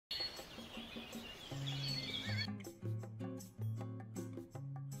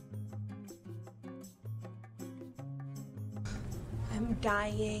I'm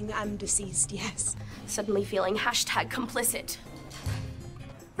dying. I'm deceased, yes. Suddenly feeling #complicit.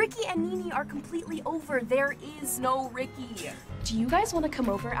 Ricky and Nini are completely over. There is no Ricky. Do you guys want to come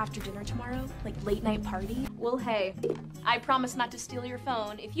over after dinner tomorrow? Like late night party? Well, hey, I promise not to steal your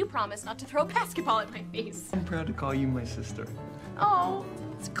phone if you promise not to throw a basketball at my face. I'm proud to call you my sister. Oh,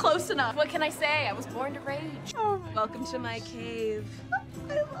 it's close enough. What can I say? I was born to rage. Oh, welcome to my cave.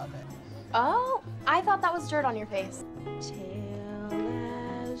 I love it. Oh, I thought that was dirt on your face. Tale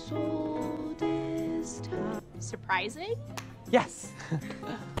as old as time. Surprising? Yes.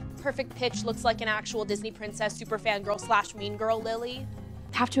 Perfect pitch, looks like an actual Disney princess, super fangirl / mean girl, Lily.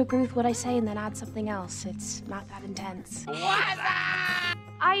 Have to agree with what I say and then add something else. It's not that intense. I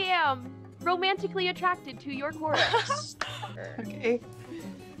am romantically attracted to your chorus. Okay.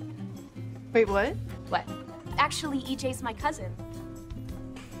 Wait, what? What? Actually, EJ's my cousin.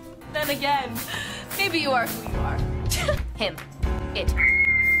 Then again, maybe you are who you are. Him. It.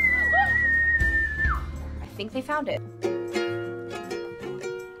 I think they found it.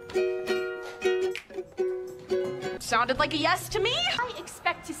 Sounded like a yes to me. I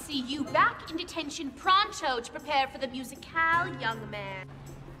expect to see you back in detention pronto to prepare for the musicale, young man.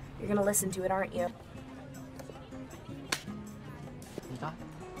 You're gonna listen to it, aren't you?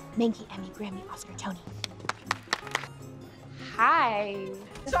 Mankey, Emmy, Grammy, Oscar, Tony. Hi.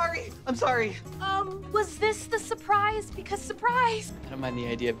 Sorry, I'm sorry. Was this the surprise? Because surprise. I don't mind the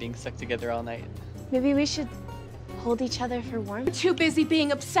idea of being stuck together all night. Maybe we should hold each other for warmth. Too busy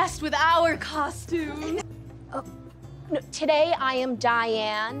being obsessed with our costumes. No, today I am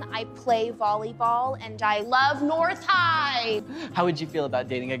Diane. I play volleyball and I love North High. How would you feel about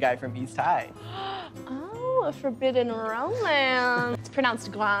dating a guy from East High? Oh, a forbidden romance. It's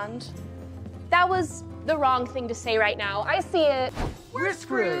pronounced grande. That was the wrong thing to say right now. I see it. We're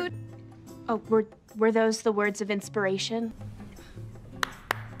screwed. Oh, were those the words of inspiration?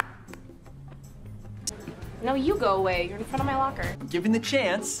 No, you go away. You're in front of my locker. Given the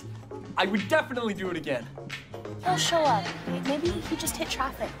chance, I would definitely do it again. He'll show up. Maybe he just hit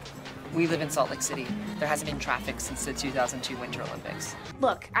traffic. We live in Salt Lake City. There hasn't been traffic since the 2002 Winter Olympics.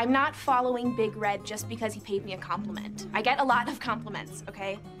 Look, I'm not following Big Red just because he paid me a compliment. I get a lot of compliments,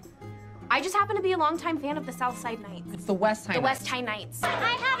 okay? I just happen to be a longtime fan of the South Side Nights. It's the West High The Nights. West High Nights. I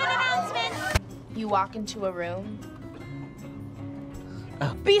have an announcement. You walk into a room.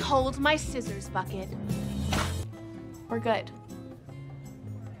 Behold my scissors bucket. We're good.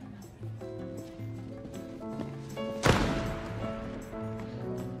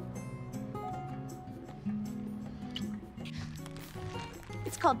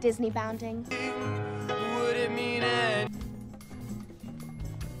 It's called Disney bounding. Would it mean it?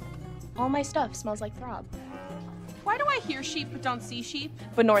 All my stuff smells like throb. Why do I hear sheep but don't see sheep?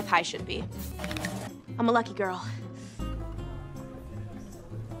 But North High should be. I'm a lucky girl.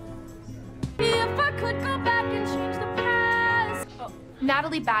 If I could go back and change the past. Oh,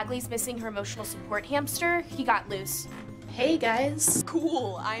 Natalie Bagley's missing her emotional support hamster. He got loose. Hey, guys.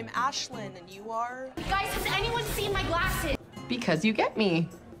 Cool. I'm Ashlyn, and you are? Guys, has anyone seen my glasses? Because you get me.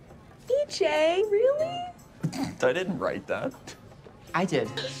 EJ, really? I didn't write that. I did.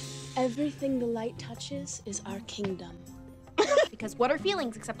 Everything the light touches is our kingdom. Because what are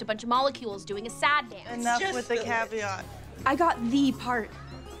feelings except a bunch of molecules doing a sad dance? Enough with the caveat. I got the part.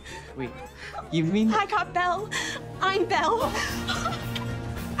 Wait, you mean? I got Belle. I'm Belle.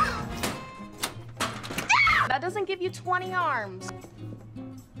 That doesn't give you 20 arms.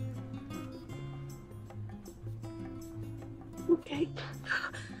 Okay.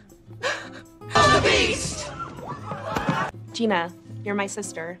 Gina, you're my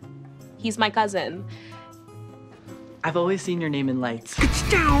sister. He's my cousin. I've always seen your name in lights.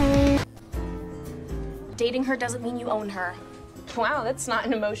 Dating her doesn't mean you own her. Wow, that's not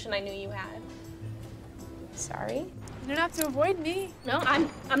an emotion I knew you had. Sorry. You don't have to avoid me. No, I'm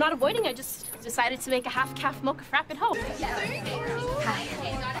not avoiding. I just decided to make a half-calf mocha frap at home.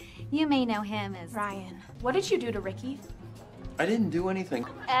 Hi. You may know him as Ryan, what did you do to Ricky? I didn't do anything.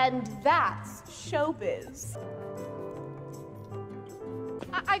 And that's showbiz.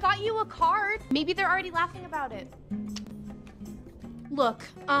 I got you a card. Maybe they're already laughing about it. Look,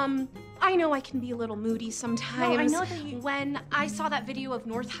 I know I can be a little moody sometimes. No, I know that you... When I saw that video of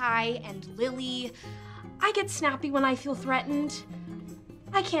North High and Lily, I get snappy when I feel threatened.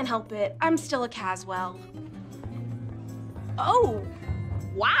 I can't help it. I'm still a Caswell. Oh,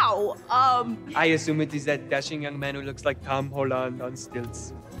 wow. I assume it is that dashing young man who looks like Tom Holland on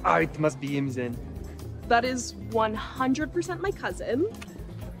stilts. Ah, it must be him then. That is 100% my cousin.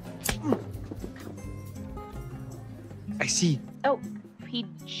 I see. Oh, he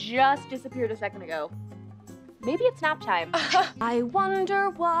just disappeared a second ago. Maybe it's nap time. I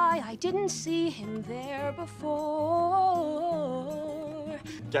wonder why I didn't see him there before.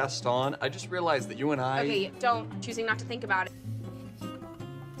 Gaston, I just realized that you and I... Okay, don't. I'm choosing not to think about it.